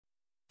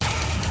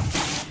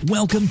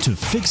Welcome to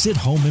Fix It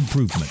Home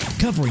Improvement,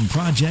 covering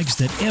projects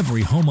that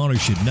every homeowner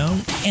should know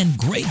and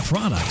great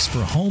products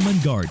for home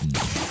and garden.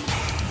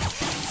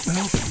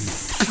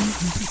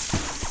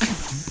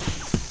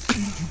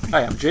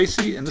 Hi, I'm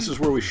JC, and this is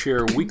where we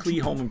share weekly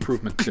home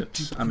improvement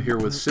tips. I'm here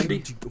with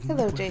Cindy.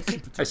 Hello,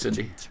 JC. Hi,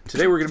 Cindy.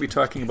 Today we're going to be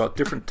talking about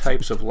different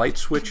types of light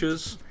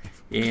switches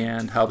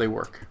and how they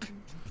work.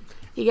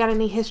 You got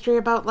any history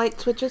about light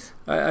switches?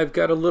 I've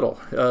got a little.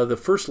 The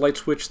first light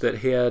switch that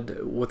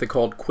had what they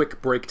called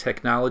quick break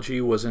technology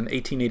was in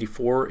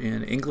 1884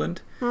 in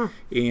England.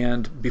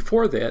 And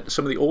before that,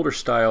 some of the older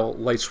style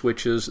light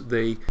switches,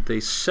 they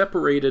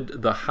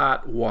separated the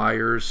hot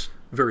wires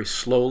very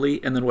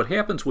slowly. And then what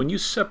happens when you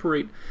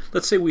separate,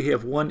 let's say we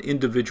have one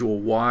individual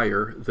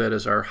wire that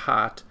is our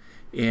hot,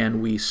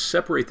 and we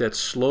separate that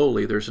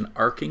slowly, there's an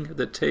arcing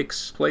that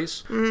takes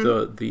place.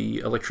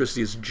 The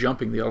electricity is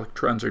jumping, the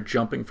electrons are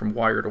jumping from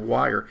wire to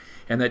wire,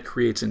 and that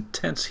creates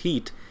intense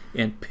heat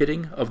and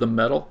pitting of the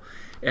metal.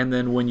 And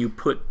then when you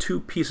put two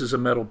pieces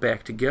of metal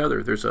back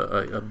together, there's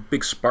a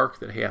big spark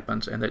that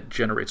happens, and that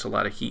generates a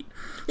lot of heat.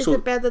 Is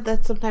it bad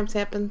that sometimes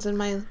happens in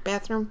my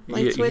bathroom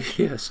light switch?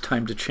 Yes,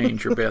 time to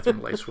change your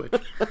bathroom light switch.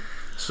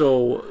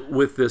 So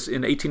with this,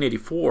 in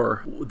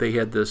 1884, they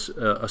had this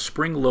a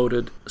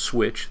spring-loaded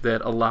switch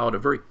that allowed a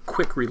very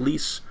quick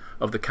release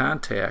of the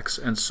contacts,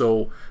 and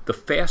so the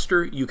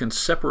faster you can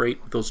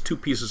separate those two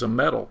pieces of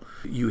metal,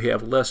 you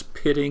have less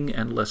pitting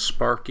and less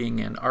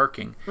sparking and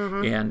arcing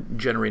and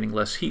generating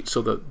less heat.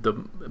 So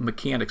the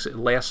mechanics, it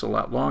lasts a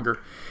lot longer.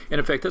 And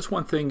in fact, that's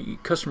one thing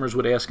customers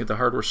would ask at the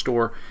hardware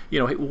store, hey,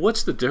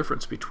 what's the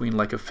difference between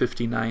like a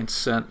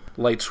 59-cent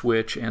light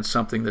switch and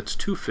something that's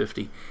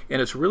 $2.50?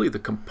 And it's really the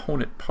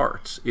component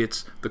parts.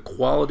 It's the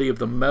quality of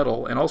the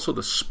metal and also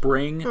the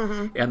spring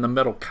and the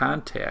metal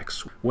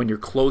contacts when you're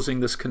closing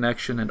this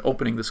connection and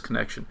opening this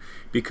connection,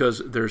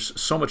 because there's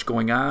so much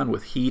going on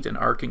with heat and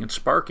arcing and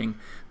sparking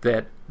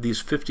that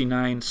these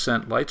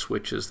 59-cent light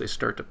switches, they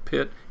start to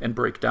pit and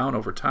break down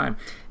over time.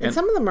 And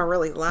some of them are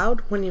really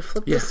loud when you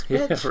flip the switch.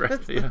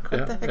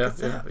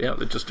 Yeah,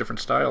 they're just different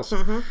styles.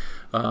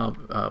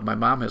 My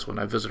mom has one.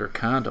 I visit her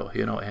condo,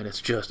 and it's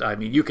just,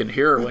 you can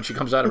hear her when she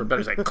comes out of her bed.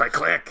 It's like click,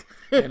 click,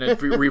 and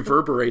it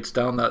reverberates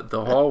down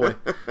the hallway,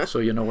 so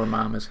you know where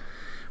mom is.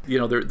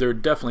 There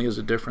definitely is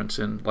a difference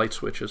in light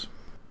switches.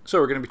 So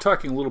we're going to be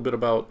talking a little bit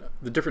about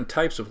the different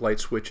types of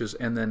light switches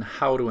and then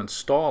how to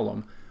install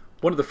them.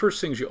 One of the first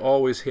things you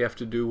always have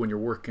to do when you're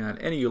working on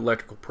any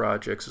electrical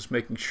projects is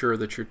making sure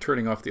that you're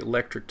turning off the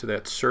electric to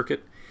that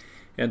circuit.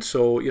 And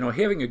so,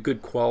 having a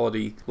good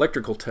quality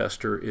electrical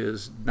tester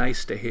is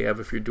nice to have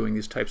if you're doing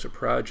these types of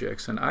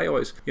projects. And I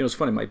always, it's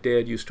funny, my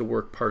dad used to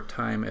work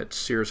part-time at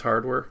Sears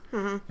Hardware.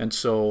 And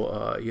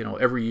so,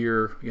 every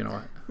year,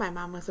 My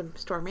mom was a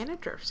store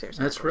manager of Sears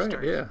That's Hardware right,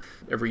 stores.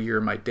 yeah. Every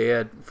year my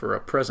dad, for a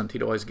present,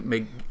 he'd always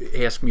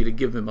ask me to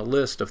give him a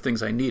list of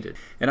things I needed.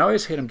 And I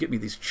always had him get me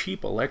these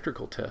cheap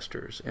electrical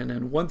testers. And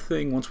then one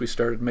thing, once we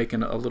started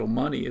making a little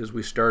money, is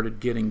we started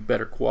getting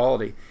better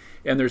quality.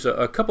 And there's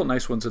a couple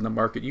nice ones in the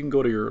market. You can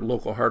go to your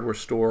local hardware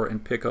store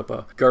and pick up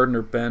a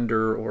Gardner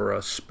Bender or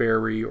a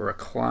Sperry or a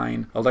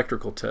Klein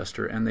electrical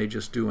tester, and they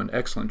just do an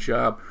excellent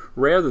job.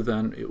 Rather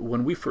than,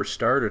 when we first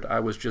started, I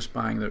was just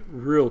buying the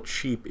real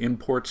cheap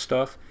import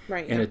stuff.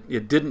 Right. And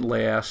it didn't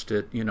last.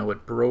 It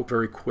broke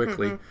very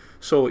quickly.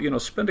 So,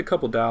 spend a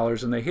couple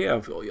dollars, and they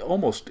have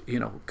almost,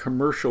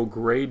 commercial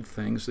grade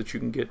things that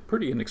you can get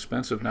pretty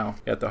inexpensive now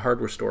at the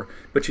hardware store.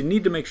 But you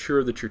need to make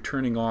sure that you're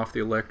turning off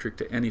the electric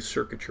to any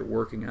circuit you're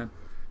working on.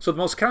 So the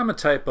most common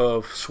type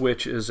of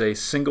switch is a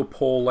single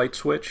pole light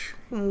switch.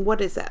 What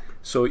is that?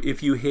 So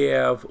if you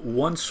have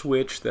one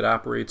switch that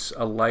operates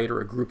a light or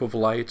a group of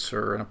lights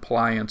or an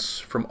appliance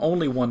from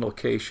only one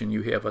location,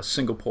 you have a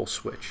single pole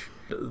switch.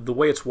 The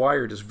way it's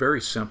wired is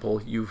very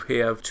simple. You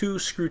have two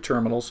screw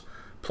terminals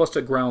plus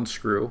a ground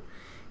screw,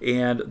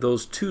 and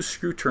those two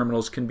screw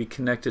terminals can be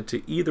connected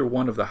to either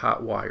one of the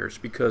hot wires,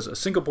 because a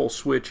single pole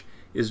switch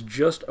is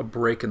just a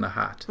break in the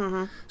hot.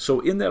 So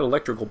in that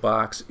electrical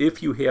box,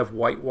 if you have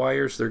white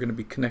wires, they're going to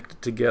be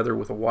connected together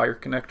with a wire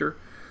connector.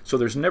 So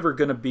there's never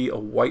going to be a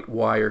white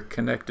wire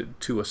connected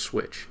to a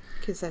switch.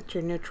 Because that's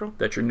your neutral?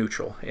 That's your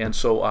neutral. And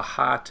so a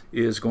hot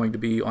is going to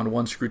be on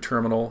one screw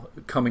terminal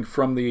coming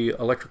from the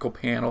electrical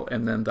panel,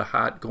 and then the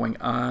hot going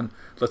on,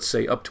 let's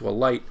say up to a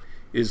light,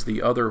 is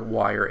the other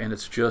wire. And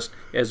it's just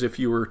as if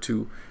you were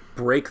to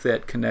break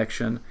that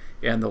connection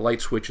and the light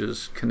switch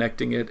is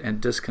connecting it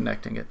and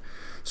disconnecting it.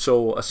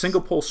 So a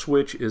single pole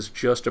switch is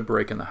just a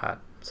break in the hot.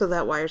 So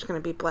that wire's going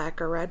to be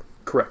black or red?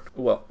 Correct.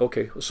 Well,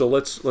 okay, so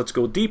let's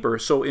go deeper.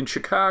 So in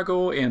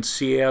Chicago and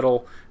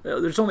Seattle,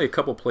 there's only a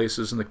couple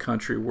places in the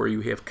country where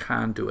you have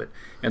conduit,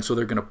 and so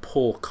they're going to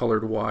pull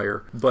colored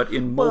wire. But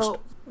in most...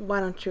 Well, why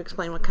don't you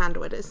explain what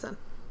conduit is then?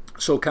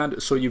 So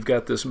you've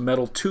got this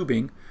metal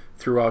tubing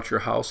throughout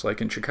your house, like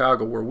in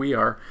Chicago where we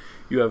are.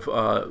 You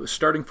have,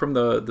 starting from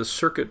the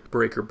circuit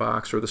breaker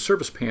box or the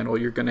service panel,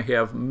 you're going to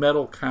have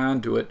metal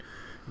conduit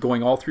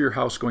going all through your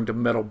house, going to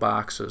metal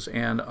boxes.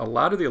 And a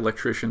lot of the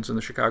electricians in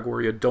the Chicago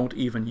area don't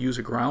even use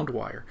a ground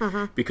wire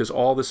because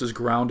all this is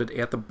grounded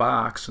at the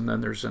box, and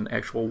then there's an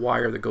actual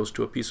wire that goes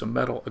to a piece of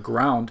metal, a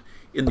ground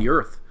in the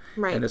earth.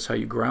 Right. And that's how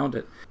you ground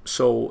it.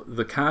 So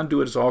the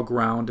conduit is all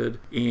grounded,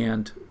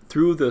 and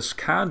through this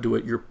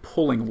conduit, you're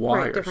pulling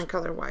wires. Right, different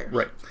color wires.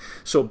 Right.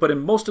 So, but in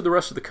most of the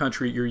rest of the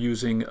country, you're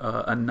using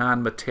a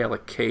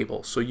non-metallic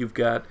cable. So you've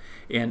got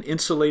an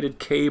insulated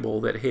cable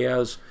that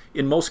has,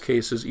 in most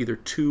cases, either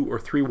 2 or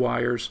 3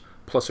 wires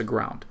plus a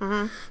ground.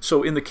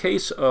 So in the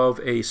case of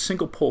a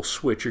single pole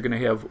switch, you're going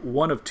to have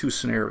one of 2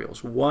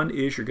 scenarios. One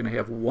is you're going to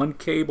have one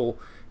cable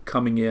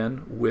coming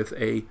in with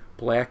a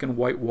black and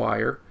white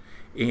wire,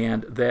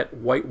 and that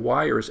white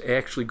wire is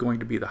actually going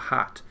to be the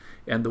hot.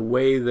 And the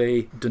way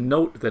they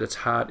denote that it's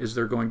hot is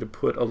they're going to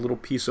put a little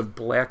piece of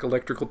black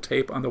electrical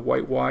tape on the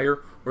white wire,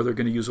 or they're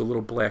going to use a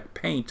little black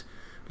paint,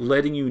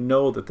 letting you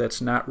know that that's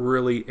not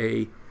really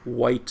a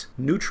white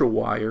neutral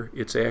wire,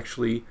 it's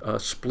actually a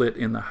split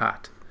in the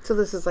hot. So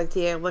this is like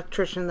the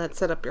electrician that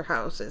set up your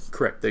house is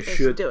Correct.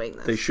 doing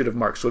this. They should have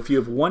marked. So if you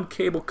have one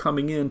cable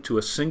coming into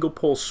a single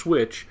pole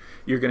switch,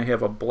 you're going to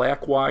have a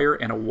black wire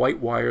and a white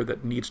wire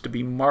that needs to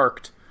be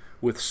marked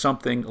with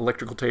something,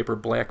 electrical tape or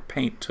black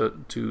paint,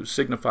 to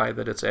signify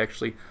that it's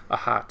actually a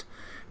hot.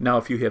 Now,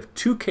 if you have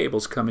 2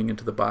 cables coming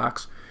into the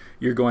box,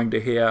 you're going to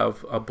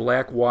have a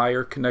black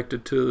wire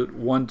connected to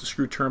one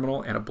screw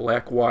terminal and a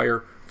black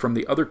wire from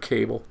the other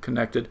cable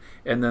connected,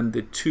 and then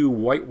the 2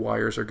 white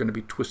wires are going to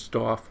be twisted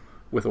off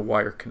with a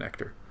wire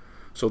connector.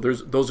 So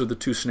those are the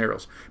 2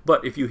 scenarios.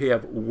 But if you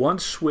have one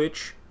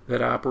switch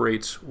that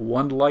operates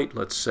one light,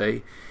 let's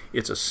say,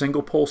 it's a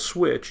single pole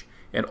switch,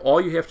 and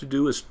all you have to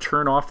do is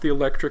turn off the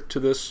electric to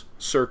this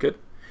circuit.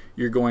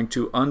 You're going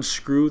to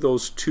unscrew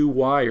those 2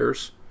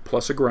 wires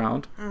plus a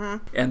ground,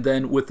 and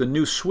then with the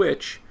new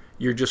switch,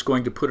 you're just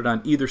going to put it on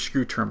either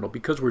screw terminal.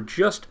 Because we're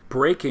just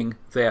breaking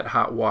that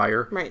hot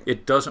wire, right,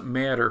 it doesn't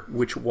matter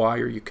which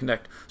wire you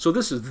connect. So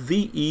this is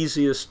the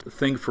easiest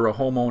thing for a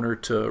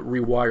homeowner to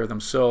rewire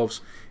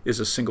themselves,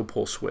 is a single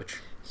pole switch.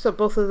 So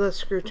both of the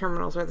screw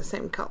terminals are the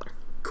same color?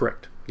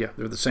 Correct. Yeah,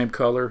 they're the same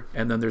color,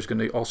 and then there's going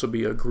to also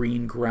be a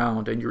green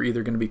ground, and you're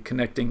either going to be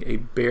connecting a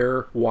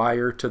bare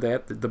wire to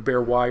that. The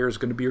bare wire is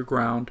going to be your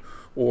ground,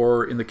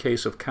 or in the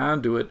case of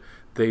conduit,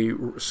 they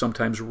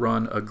sometimes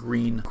run a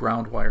green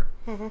ground wire.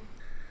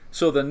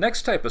 So the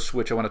next type of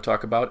switch I want to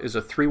talk about is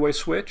a 3-way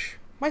switch.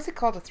 Why is it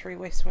called a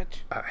 3-way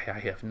switch? I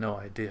have no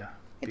idea.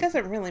 It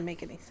doesn't really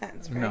make any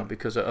sense, right? No,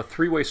 because a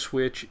 3-way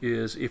switch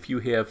is if you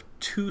have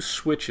 2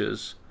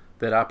 switches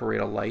that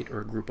operate a light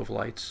or a group of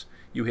lights,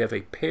 you have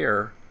a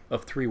pair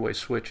of 3-way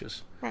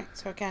switches. Right,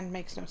 so again,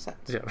 makes no sense.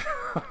 Yeah.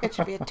 It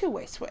should be a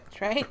 2-way switch,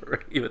 right?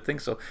 You would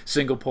think so.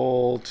 Single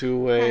pole,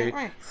 2-way,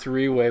 right.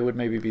 3-way would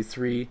maybe be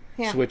 3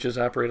 switches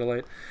operate a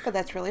light. But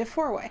that's really a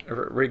 4-way.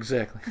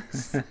 Exactly.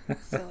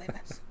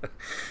 Silliness.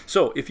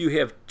 So if you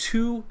have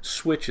 2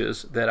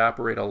 switches that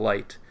operate a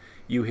light,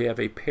 you have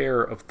a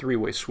pair of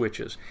 3-way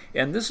switches.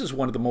 And this is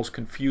one of the most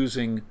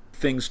confusing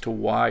things to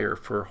wire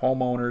for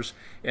homeowners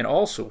and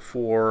also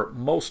for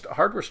most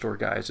hardware store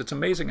guys. It's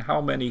amazing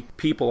how many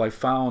people I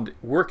found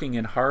working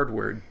in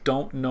hardware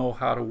don't know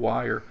how to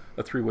wire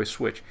a 3-way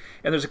switch.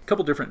 And there's a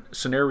couple different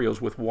scenarios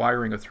with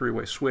wiring a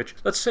 3-way switch.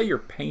 Let's say you're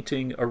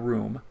painting a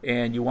room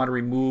and you want to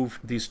remove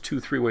these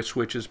 2 3-way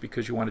switches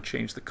because you want to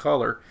change the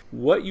color.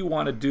 What you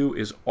want to do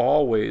is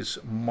always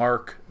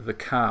mark the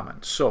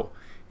common. So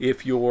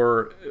if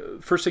your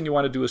first thing you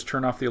want to do is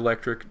turn off the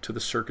electric to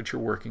the circuit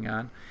you're working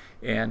on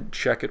and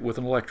check it with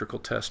an electrical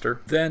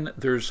tester. Then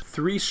there's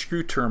 3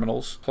 screw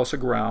terminals plus a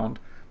ground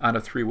on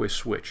a 3-way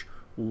switch.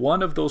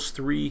 One of those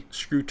 3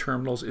 screw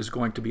terminals is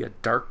going to be a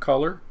dark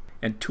color,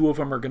 and 2 of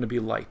them are going to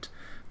be light.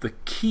 The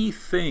key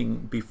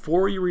thing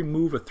before you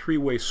remove a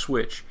 3-way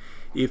switch,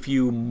 if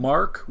you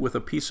mark with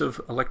a piece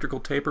of electrical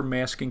tape or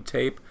masking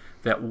tape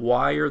that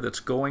wire that's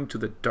going to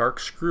the dark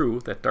screw,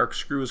 that dark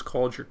screw is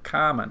called your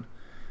common,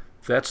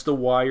 that's the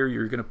wire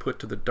you're going to put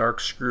to the dark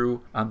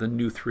screw on the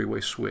new 3-way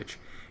switch.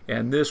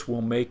 And this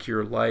will make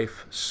your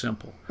life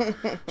simple.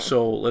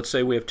 So let's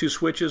say we have 2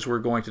 switches. We're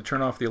going to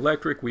turn off the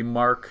electric. We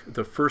mark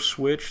the first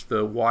switch,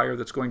 the wire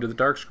that's going to the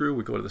dark screw.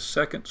 We go to the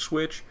second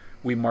switch.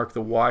 We mark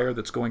the wire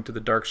that's going to the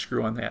dark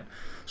screw on that.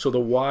 So the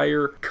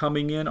wire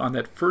coming in on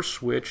that first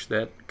switch,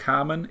 that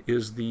common,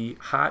 is the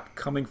hot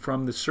coming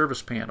from the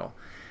service panel.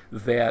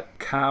 That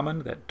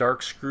common, that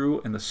dark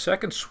screw, and the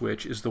second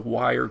switch is the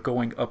wire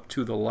going up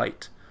to the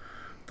light.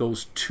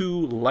 Those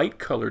 2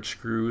 light-colored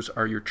screws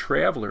are your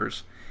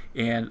travelers,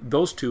 and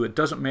those 2, it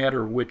doesn't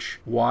matter which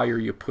wire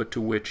you put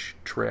to which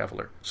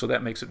traveler. So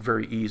that makes it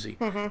very easy.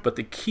 But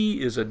the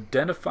key is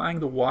identifying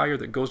the wire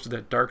that goes to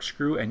that dark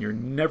screw, and you're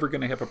never going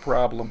to have a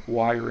problem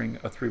wiring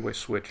a 3-way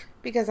switch.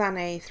 Because on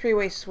a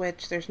 3-way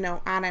switch, there's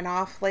no on and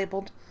off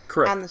labeled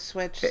on the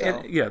switch. So.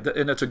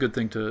 And that's a good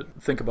thing to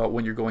think about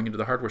when you're going into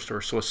the hardware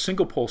store. So a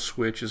single pole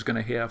switch is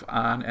going to have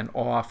on and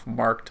off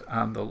marked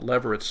on the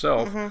lever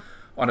itself.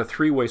 On a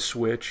 3-way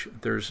switch,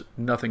 there's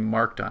nothing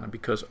marked on it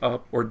because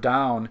up or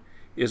down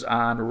is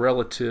on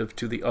relative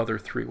to the other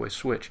three-way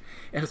switch.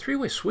 And a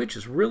three-way switch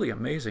is really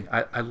amazing.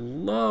 I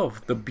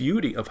love the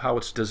beauty of how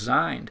it's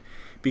designed,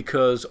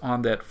 because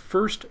on that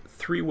first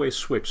three-way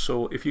switch,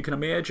 so if you can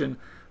imagine,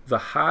 the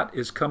hot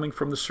is coming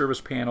from the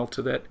service panel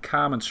to that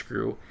common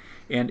screw,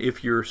 and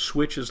if your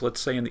switch is, let's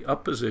say, in the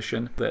up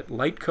position, that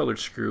light-colored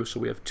screw, so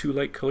we have two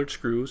light-colored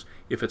screws,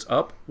 if it's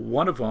up,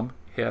 one of them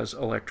has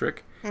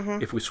electric.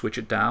 If we switch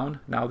it down,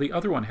 now the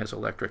other one has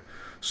electric.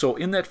 So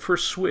in that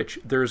first switch,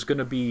 there's going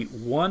to be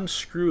one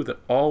screw that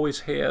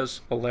always has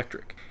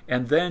electric.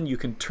 And then you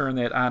can turn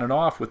that on and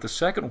off with the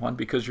second one,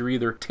 because you're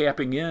either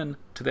tapping in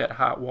to that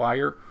hot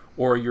wire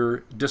or you're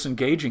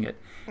disengaging it.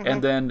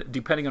 And then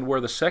depending on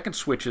where the second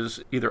switch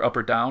is, either up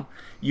or down,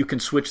 you can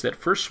switch that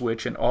first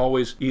switch and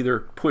always either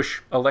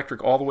push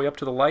electric all the way up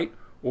to the light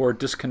or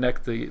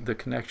disconnect the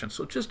connection.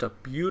 So just a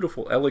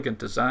beautiful, elegant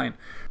design.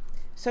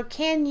 So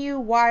can you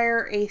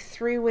wire a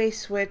three-way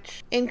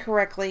switch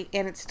incorrectly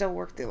and it still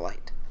work the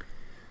light?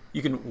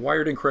 You can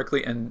wire it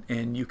incorrectly,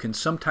 and you can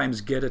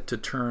sometimes get it to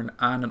turn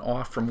on and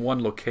off from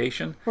one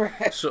location.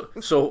 Right. So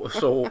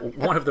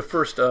one of the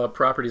first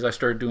properties I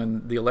started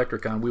doing the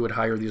electric on, we would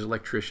hire these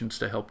electricians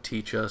to help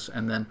teach us.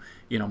 And then,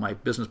 my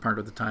business partner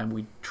at the time,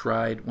 we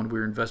tried, when we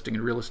were investing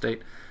in real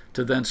estate,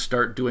 to then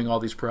start doing all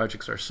these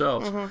projects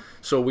ourselves.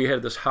 So we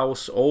had this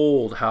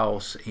old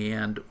house,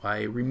 and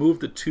I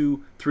removed the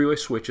two three-way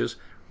switches,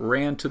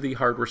 ran to the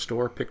hardware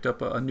store, picked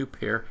up a new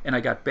pair, and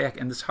I got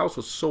back, and this house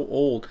was so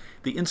old,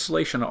 the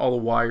insulation on all the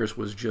wires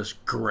was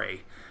just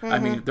gray. I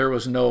mean, there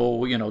was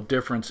no,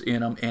 difference in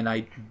them, and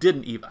I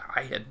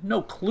had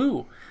no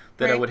clue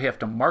that I would have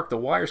to mark the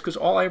wires, because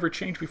all I ever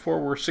changed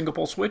before were single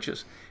pole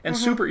switches, and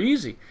super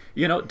easy.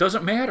 It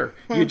doesn't matter.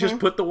 You just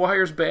put the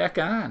wires back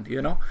on,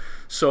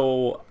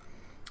 So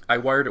I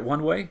wired it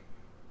one way,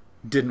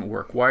 didn't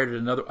work. Wired it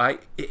another.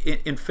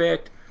 In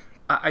fact,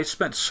 I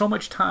spent so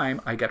much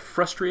time, I got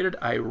frustrated.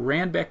 I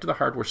ran back to the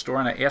hardware store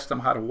and I asked them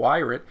how to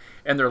wire it.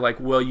 And they're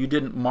like, well, you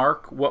didn't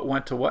mark what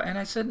went to what? And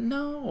I said,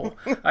 no,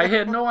 I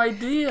had no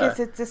idea. Because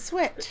it's a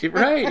switch.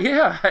 Right,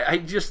 yeah. I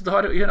just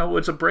thought, it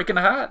was a breaking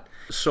hot.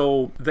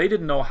 So they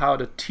didn't know how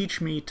to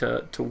teach me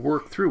to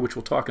work through, which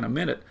we'll talk in a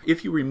minute.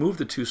 If you remove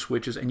the two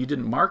switches and you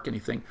didn't mark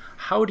anything,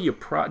 how do you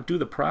do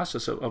the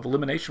process of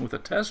elimination with a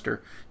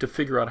tester to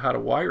figure out how to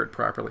wire it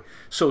properly?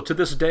 So to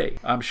this day,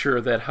 I'm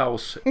sure that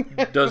house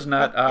does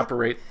not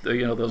operate,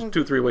 those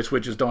two three-way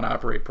switches don't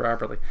operate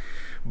properly.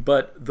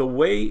 But the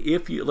way,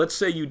 let's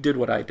say you did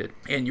what I did,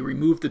 and you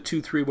removed the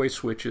two three-way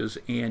switches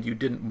and you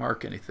didn't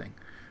mark anything,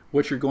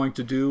 what you're going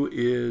to do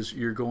is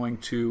you're going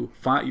to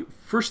find,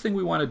 first thing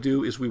we want to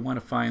do is we want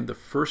to find the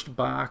first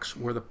box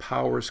where the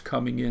power is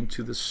coming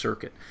into the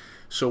circuit.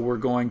 So we're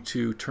going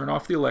to turn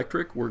off the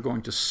electric, we're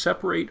going to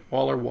separate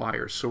all our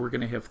wires. So we're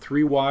going to have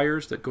 3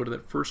 wires that go to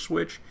that first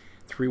switch,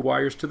 3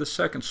 wires to the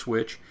second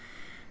switch.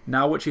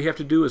 Now what you have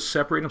to do is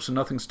separate them so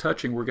nothing's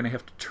touching. We're going to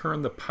have to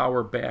turn the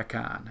power back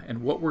on.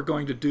 And what we're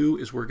going to do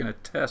is we're going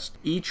to test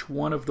each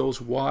one of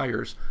those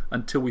wires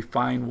until we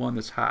find one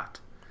that's hot.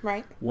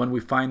 Right. When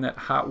we find that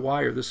hot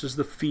wire, this is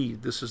the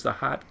feed. This is the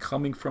hot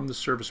coming from the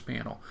service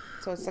panel.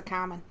 So it's the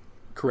common.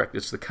 Correct.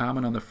 It's the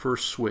common on the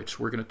first switch.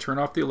 We're going to turn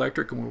off the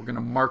electric and we're going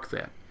to mark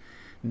that.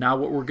 Now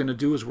what we're going to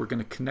do is we're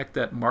going to connect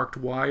that marked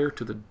wire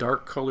to the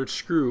dark colored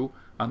screw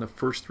on the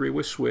first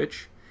 3-way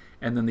switch.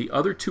 And then the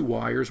other 2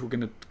 wires we're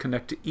going to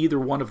connect to either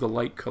one of the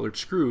light colored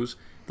screws.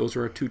 Those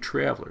are our 2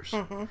 travelers.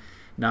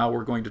 Now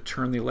we're going to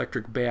turn the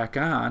electric back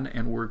on,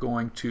 and we're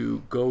going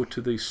to go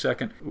to the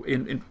second,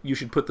 and you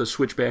should put the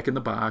switch back in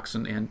the box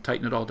and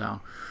tighten it all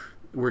down.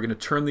 We're going to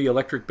turn the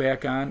electric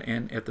back on,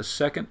 and at the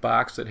second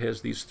box that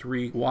has these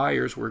 3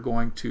 wires, we're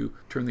going to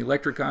turn the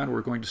electric on.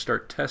 We're going to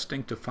start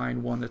testing to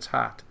find one that's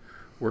hot.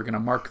 We're going to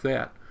mark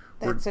that.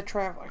 That's a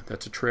traveler.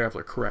 That's a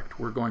traveler, correct.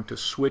 We're going to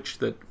switch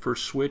that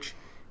first switch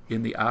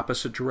in the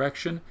opposite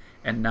direction,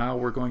 and now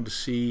we're going to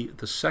see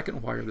the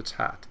second wire that's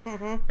hot,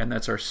 and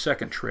that's our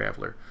second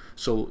traveler.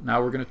 So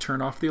now we're going to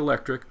turn off the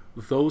electric.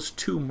 Those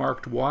 2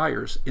 marked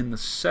wires in the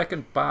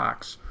second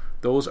box,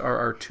 those are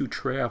our 2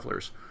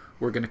 travelers.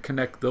 We're going to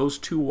connect those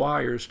 2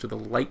 wires to the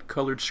light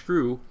colored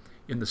screw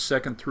in the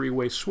second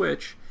 3-way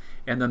switch,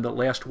 and then the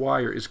last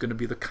wire is going to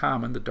be the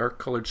common, the dark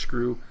colored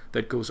screw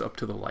that goes up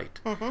to the light.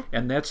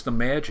 And that's the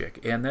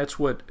magic, and that's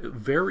what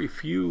very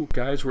few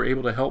guys were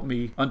able to help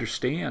me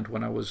understand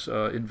when I was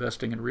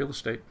investing in real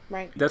estate.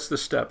 Right. That's the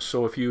steps.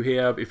 So if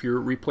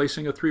you're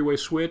replacing a 3-way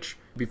switch,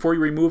 before you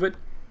remove it,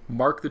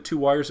 mark the 2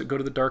 wires that go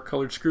to the dark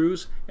colored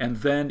screws, and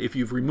then if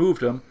you've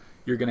removed them,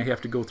 you're going to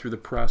have to go through the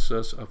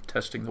process of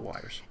testing the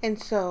wires.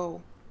 And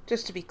so,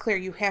 just to be clear,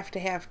 you have to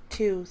have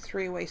 2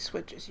 3-way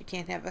switches. You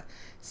can't have a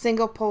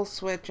single pole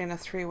switch and a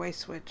 3-way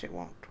switch. It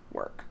won't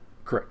work.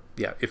 Correct.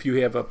 Yeah. If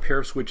you have a pair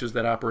of switches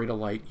that operate a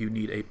light, you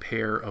need a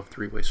pair of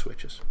 3-way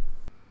switches.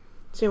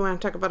 So you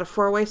want to talk about a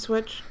 4-way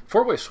switch?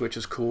 4-way switch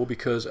is cool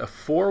because a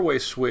 4-way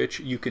switch,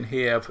 you can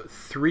have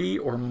 3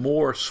 or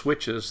more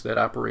switches that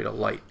operate a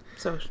light.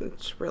 So it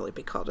should really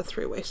be called a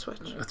three-way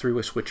switch. A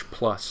three-way switch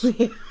plus.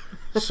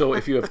 So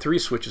if you have 3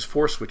 switches,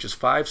 4 switches,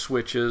 5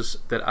 switches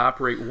that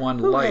operate one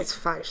Who light. has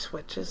 5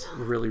 switches?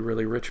 Really,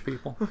 really rich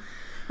people.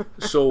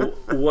 So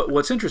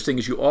what's interesting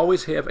is you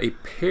always have a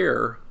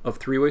pair of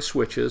 3-way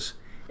switches,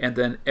 and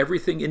then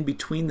everything in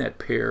between that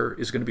pair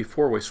is going to be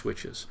 4-way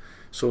switches.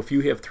 So if you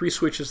have 3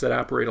 switches that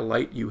operate a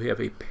light, you have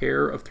a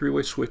pair of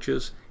 3-way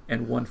switches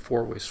and 1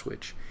 4-way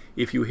switch.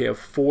 If you have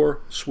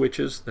 4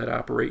 switches that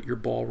operate your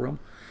ballroom,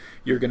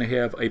 you're going to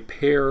have a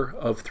pair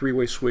of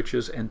 3-way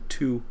switches and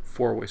 2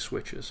 4-way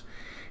switches.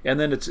 And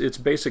then it's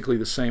basically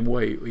the same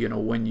way,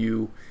 when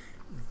you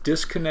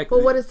disconnect.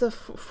 Well, what does the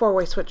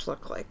 4-way switch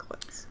look like?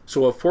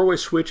 So a 4-way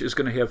switch is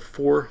going to have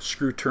 4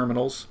 screw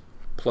terminals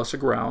plus a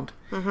ground,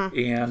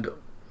 and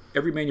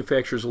every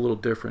manufacturer is a little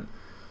different.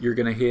 You're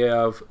going to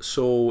have,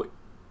 so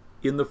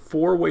in the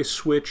 4-way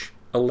switch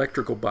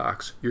electrical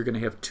box, you're going to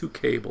have 2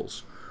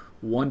 cables,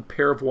 1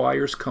 pair of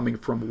wires coming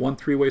from one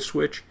 3-way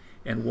switch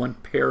and 1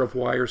 pair of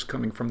wires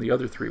coming from the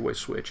other 3-way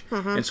switch.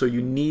 And so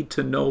you need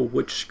to know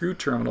which screw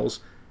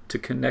terminals to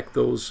connect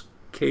those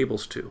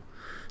cables to.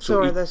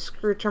 So are the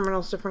screw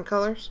terminals different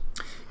colors?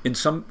 In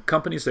some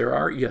companies there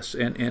are, yes.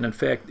 And in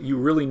fact, you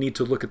really need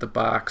to look at the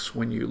box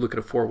when you look at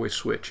a 4-way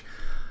switch.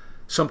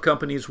 Some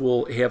companies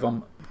will have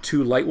them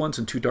 2 light ones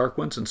and 2 dark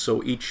ones, and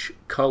so each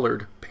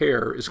colored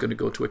pair is going to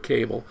go to a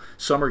cable.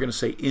 Some are going to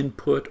say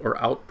input or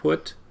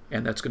output,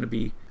 and that's going to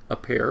be a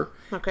pair.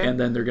 Okay. And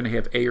then they're going to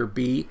have A or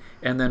B.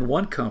 And then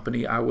one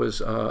company,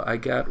 I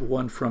got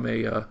one from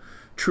a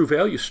True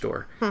Value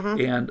store,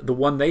 and the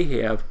one they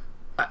have,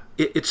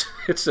 it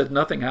said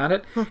nothing on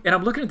it. And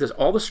I'm looking at this,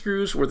 all the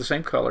screws were the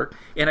same color,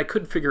 and I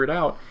couldn't figure it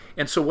out.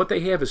 And so what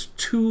they have is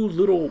 2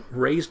 little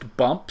raised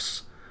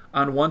bumps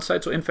on one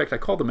side. So in fact, I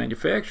called the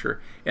manufacturer,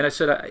 and I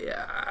said,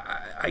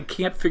 I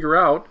can't figure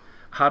out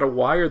how to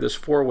wire this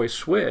 4-way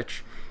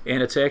switch.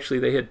 And it's actually,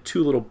 they had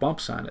 2 little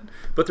bumps on it.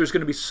 But there's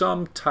going to be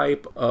some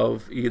type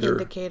of either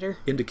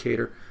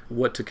indicator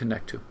what to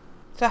connect to.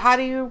 So how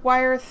do you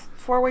wire a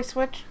 4-way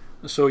switch?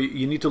 So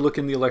you need to look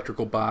in the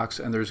electrical box,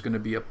 and there's going to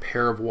be a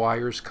pair of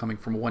wires coming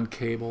from one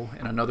cable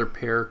and another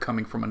pair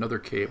coming from another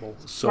cable.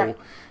 So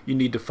you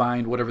need to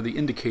find whatever the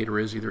indicator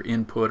is, either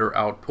input or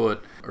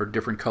output or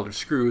different colored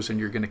screws, and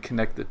you're going to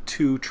connect the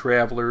 2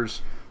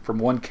 travelers from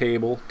one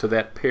cable to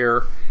that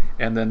pair,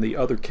 and then the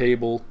other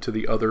cable to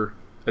the other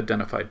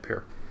identified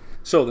pair.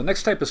 So the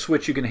next type of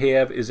switch you can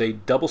have is a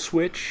double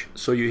switch.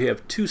 So you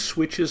have 2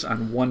 switches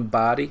on one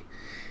body.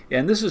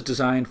 And this is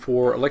designed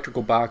for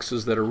electrical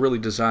boxes that are really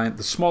designed,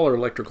 the smaller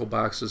electrical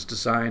boxes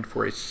designed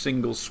for a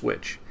single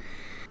switch.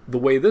 The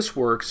way this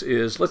works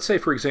is, let's say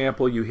for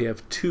example you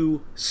have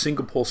 2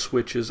 single pole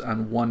switches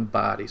on one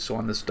body, so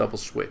on this double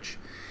switch.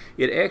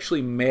 It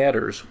actually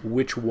matters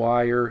which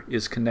wire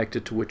is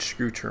connected to which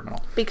screw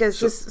terminal. Because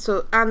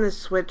so on this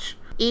switch,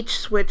 each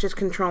switch is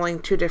controlling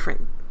 2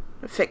 different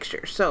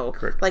fixtures. So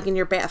correct. Like in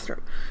your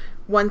bathroom,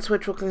 one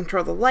switch will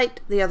control the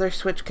light, the other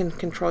switch can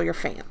control your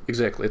fan.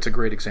 Exactly. It's a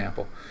great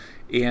example.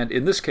 And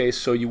in this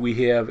case, we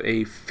have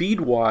a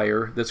feed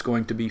wire that's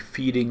going to be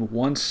feeding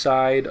one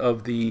side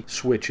of the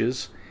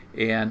switches,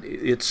 and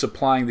it's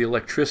supplying the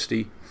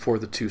electricity for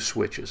the 2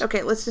 switches.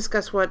 Okay, let's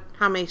discuss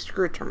how many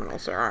screw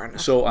terminals there are.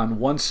 So on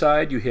one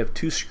side, you have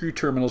 2 screw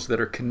terminals that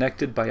are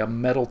connected by a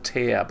metal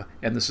tab,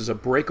 and this is a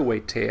breakaway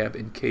tab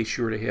in case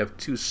you were to have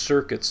 2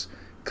 circuits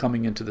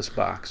coming into this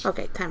box.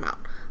 Okay, time out.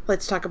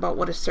 Let's talk about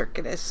what a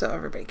circuit is so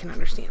everybody can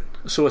understand.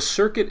 So a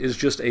circuit is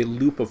just a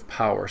loop of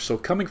power. So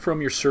coming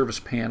from your service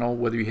panel,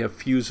 whether you have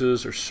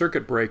fuses or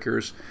circuit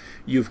breakers,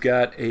 you've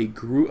got a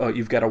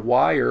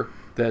wire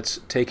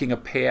that's taking a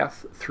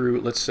path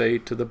through, let's say,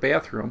 to the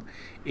bathroom,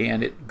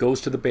 and it goes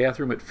to the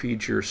bathroom, it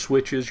feeds your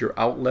switches, your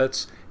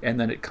outlets, and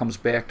then it comes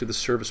back to the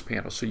service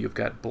panel. So you've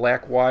got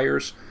black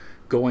wires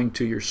going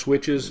to your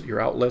switches, your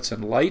outlets,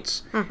 and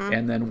lights,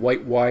 and then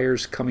white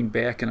wires coming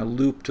back in a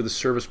loop to the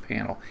service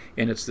panel.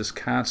 And it's this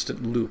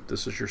constant loop.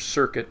 This is your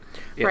circuit.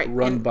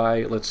 Run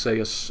by, let's say,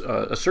 a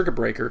circuit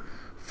breaker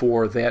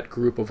for that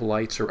group of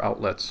lights or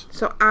outlets.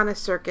 So on a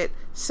circuit,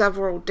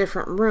 several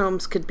different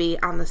rooms could be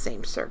on the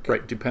same circuit.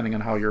 Right, depending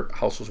on how your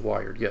house was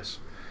wired, yes.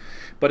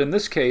 But in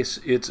this case,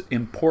 it's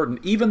important,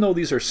 even though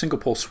these are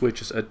single-pole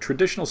switches, a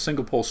traditional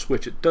single-pole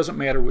switch, it doesn't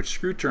matter which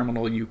screw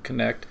terminal you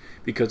connect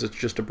because it's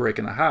just a break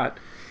in the hot.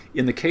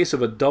 In the case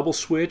of a double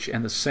switch,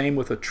 and the same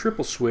with a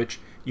triple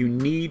switch, you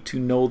need to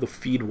know the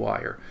feed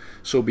wire.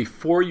 So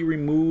before you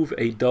remove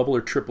a double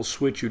or triple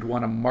switch, you'd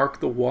want to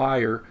mark the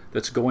wire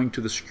that's going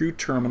to the screw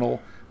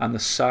terminal on the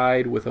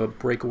side with a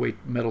breakaway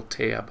metal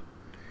tab.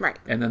 Right.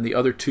 And then the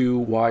other 2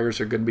 wires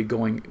are going to be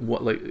going,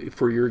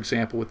 for your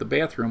example with the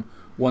bathroom,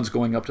 one's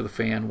going up to the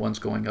fan, one's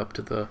going up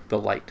to the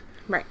light.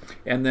 Right.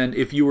 And then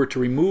if you were to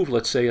remove,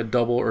 let's say, a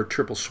double or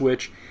triple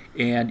switch,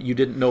 and you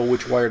didn't know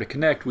which wire to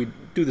connect, we'd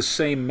do the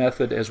same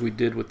method as we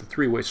did with the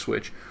 3-way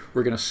switch.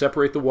 We're going to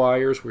separate the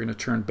wires, we're going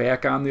to turn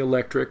back on the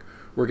electric,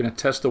 we're going to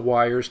test the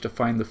wires to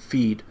find the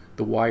feed,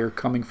 the wire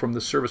coming from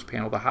the service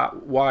panel, the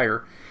hot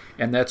wire,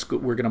 and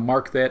we're going to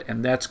mark that,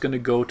 and that's going to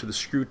go to the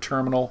screw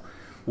terminal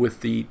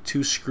with the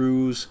 2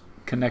 screws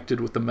connected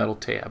with the metal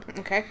tab.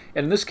 Okay.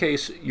 And in this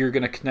case, you're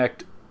going to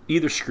connect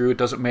either screw. It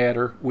doesn't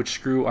matter which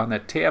screw on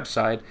that tab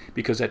side,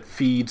 because that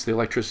feeds, the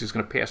electricity is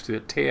going to pass through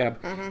the tab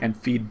and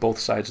feed both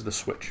sides of the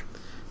switch.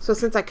 So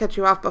since I cut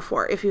you off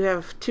before, if you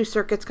have two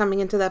circuits coming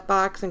into that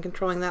box and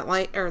controlling that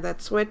light or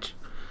that switch?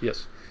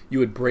 Yes, you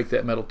would break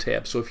that metal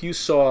tab. So if you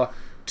saw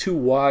two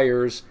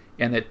wires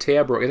and that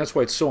tab broke, and that's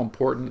why it's so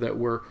important that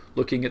we're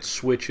looking at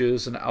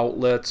switches and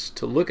outlets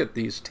to look at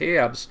these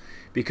tabs,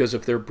 because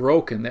if they're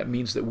broken, that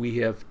means that we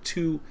have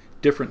two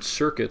different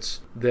circuits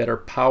that are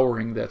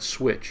powering that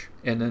switch.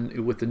 And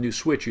then with the new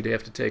switch, you'd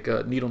have to take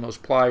a needle nose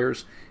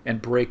pliers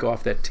and break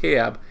off that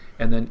tab,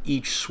 and then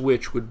each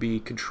switch would be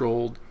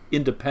controlled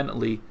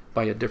independently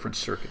by a different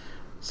circuit.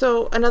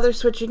 So another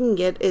switch you can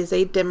get is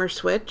a dimmer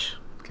switch.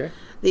 Okay.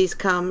 These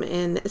come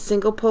in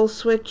single pole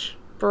switch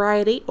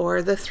variety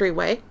or the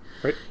three-way.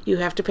 Right. You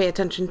have to pay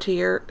attention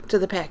to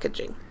the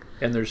packaging.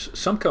 And there's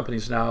some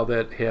companies now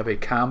that have a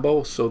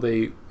combo, so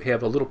they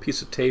have a little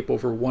piece of tape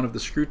over one of the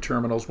screw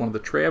terminals, one of the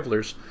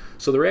travelers,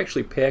 so they're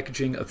actually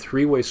packaging a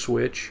three-way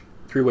switch,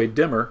 three-way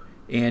dimmer,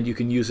 and you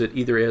can use it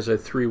either as a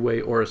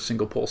three-way or a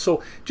single pole.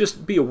 So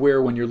just be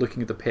aware when you're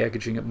looking at the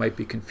packaging, it might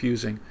be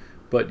confusing,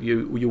 but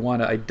you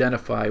want to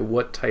identify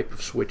what type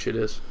of switch it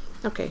is.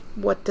 Okay,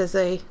 what does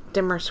a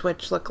dimmer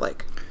switch look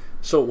like?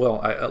 So,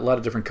 well, a lot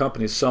of different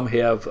companies. Some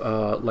have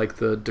like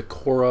the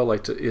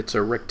Decora, it's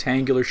a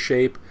rectangular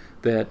shape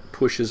that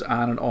pushes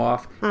on and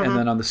off, and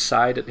then on the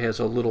side it has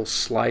a little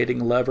sliding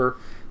lever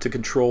to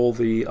control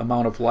the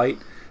amount of light.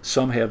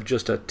 Some have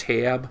just a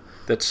tab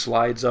that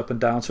slides up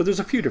and down. So there's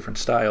a few different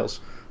styles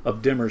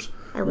of dimmers.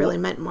 I really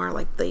meant more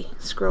like the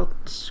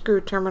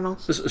screw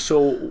terminals. So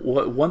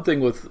one thing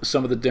with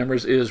some of the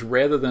dimmers is,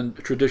 rather than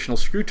traditional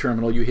screw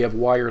terminal, you have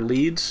wire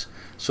leads.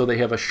 So they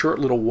have a short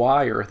little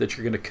wire that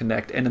you're going to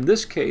connect. And in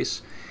this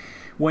case,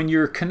 when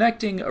you're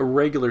connecting a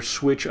regular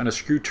switch on a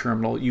screw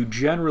terminal, you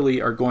generally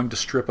are going to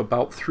strip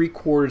about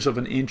 3/4 of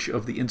an inch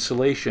of the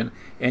insulation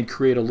and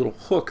create a little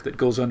hook that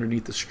goes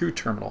underneath the screw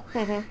terminal.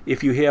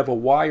 If you have a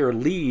wire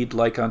lead,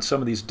 like on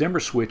some of these dimmer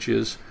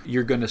switches,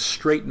 you're going to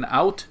straighten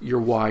out your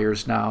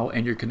wires now,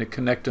 and you're going to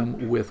connect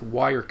them with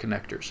wire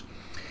connectors.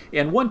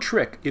 And one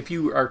trick, if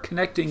you are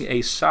connecting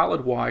a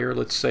solid wire,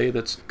 let's say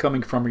that's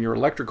coming from your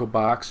electrical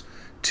box,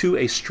 to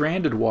a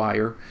stranded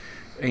wire,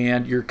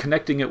 and you're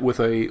connecting it with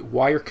a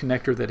wire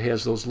connector that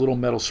has those little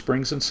metal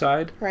springs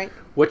inside. Right.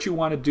 What you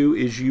want to do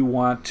is you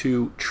want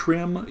to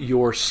trim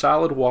your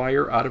solid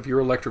wire out of your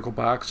electrical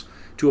box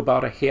to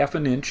about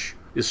 1/2 inch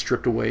is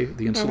stripped away,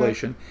 the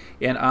insulation.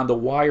 And on the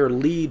wire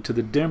lead to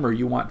the dimmer,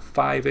 you want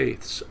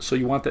 5/8. So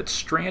you want that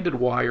stranded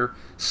wire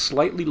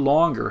slightly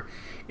longer.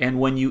 And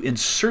when you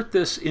insert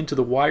this into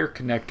the wire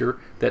connector,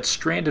 that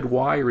stranded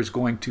wire is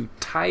going to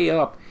tie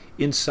up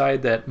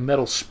inside that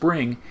metal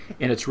spring,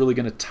 and it's really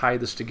going to tie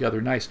this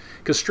together nice.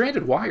 Because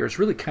stranded wire is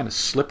really kind of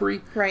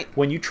slippery. Right.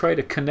 When you try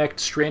to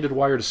connect stranded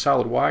wire to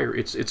solid wire,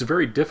 it's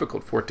very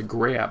difficult for it to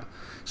grab.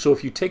 So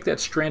if you take that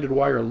stranded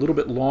wire a little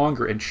bit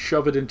longer and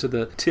shove it into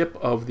the tip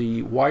of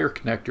the wire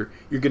connector,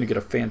 you're going to get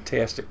a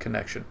fantastic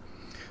connection.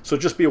 So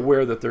just be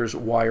aware that there's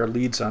wire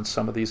leads on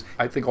some of these.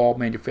 I think all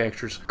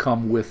manufacturers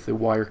come with the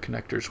wire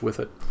connectors with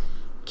it.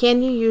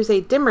 Can you use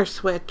a dimmer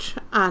switch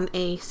on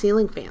a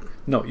ceiling fan?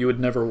 No, you would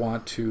never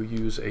want to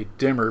use a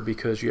dimmer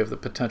because you have the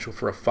potential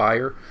for a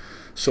fire.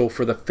 So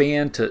for the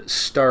fan to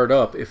start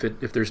up,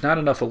 if there's not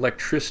enough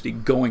electricity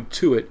going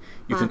to it,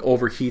 you can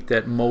overheat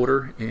that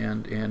motor,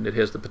 and it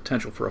has the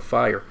potential for a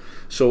fire.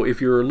 So if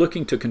you're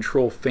looking to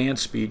control fan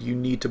speed, you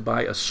need to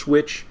buy a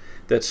switch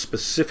that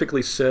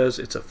specifically says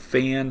it's a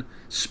fan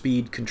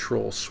speed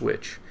control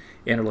switch.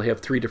 And it'll have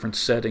 3 different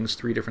settings,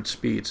 3 different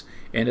speeds,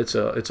 and it's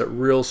a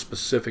real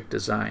specific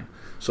design.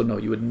 So no,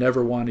 you would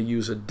never want to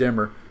use a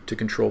dimmer to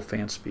control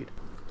fan speed.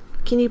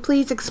 Can you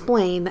please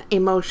explain a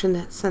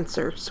motion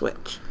sensor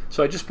switch?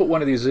 So I just put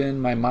one of these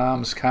in my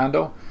mom's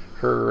condo.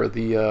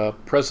 The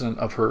president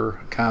of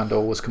her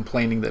condo was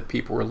complaining that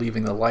people were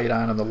leaving the light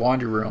on in the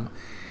laundry room.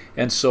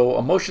 And so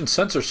a motion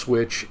sensor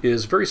switch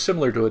is very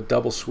similar to a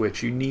double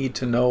switch. You need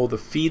to know the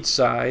feed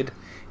side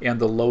and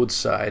the load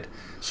side.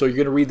 So you're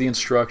going to read the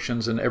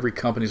instructions, and every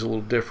company's a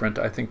little different.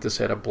 I think this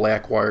had a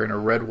black wire and a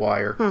red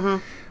wire.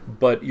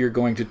 But you're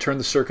going to turn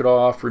the circuit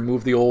off,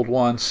 remove the old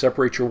one,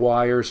 separate your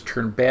wires,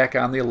 turn back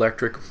on the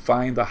electric,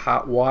 find the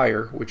hot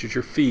wire, which is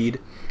your feed,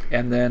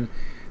 and then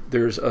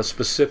there's a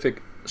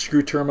specific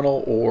screw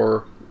terminal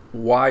or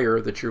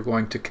wire that you're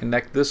going to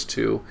connect this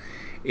to.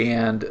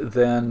 And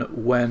then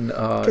when...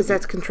 Because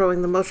that's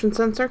controlling the motion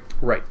sensor?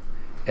 Right.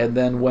 And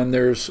then when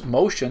there's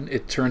motion,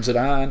 it turns it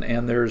on,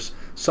 and there's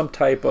some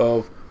type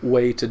of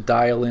way to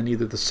dial in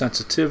either the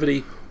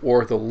sensitivity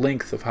or the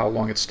length of how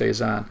long it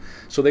stays on.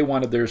 So they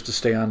wanted theirs to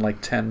stay on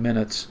like 10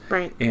 minutes,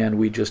 right? And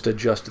we just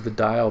adjusted the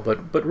dial.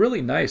 But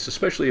really nice,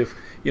 especially if,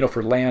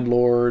 for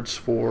landlords,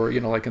 for,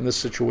 like in this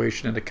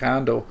situation in a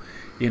condo,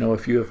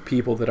 if you have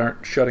people that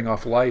aren't shutting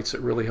off lights,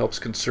 it really helps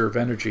conserve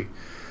energy.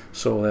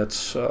 So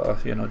that's,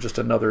 just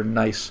another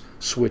nice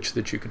switch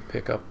that you can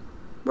pick up.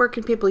 Where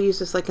can people use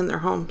this, like in their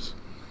homes?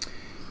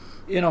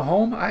 In a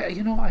home, I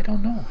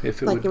don't know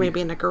if it Like would be.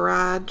 maybe in a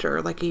garage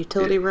or like a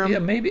utility room? Yeah,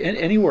 maybe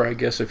anywhere, I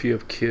guess, if you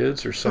have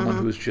kids or someone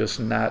who's just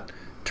not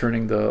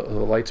turning the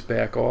lights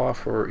back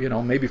off, or,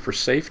 maybe for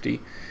safety,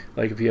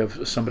 like if you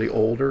have somebody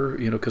older,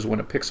 because when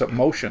it picks up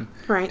motion,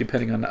 Right.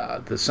 depending on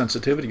the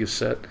sensitivity you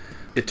set,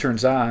 it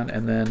turns on,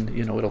 and then,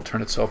 it'll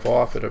turn itself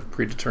off at a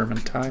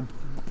predetermined time.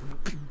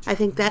 I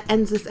think that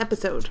ends this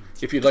episode.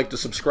 If you'd like to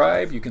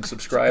subscribe, you can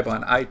subscribe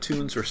on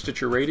iTunes or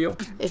Stitcher Radio.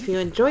 If you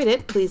enjoyed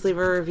it, please leave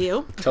a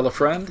review. Tell a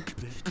friend.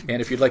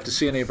 And if you'd like to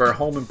see any of our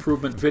home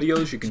improvement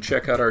videos, you can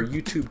check out our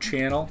YouTube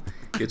channel.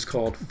 It's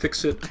called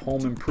Fix It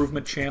Home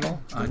Improvement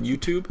Channel on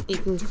YouTube. You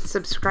can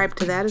subscribe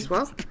to that as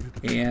well.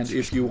 And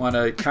if you want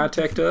to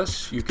contact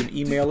us, you can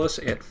email us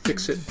at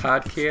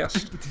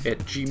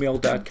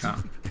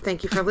fixitpodcast@gmail.com.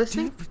 Thank you for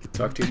listening.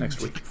 Talk to you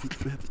next week.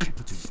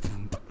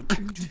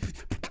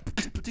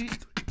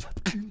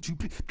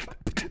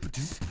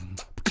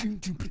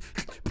 Do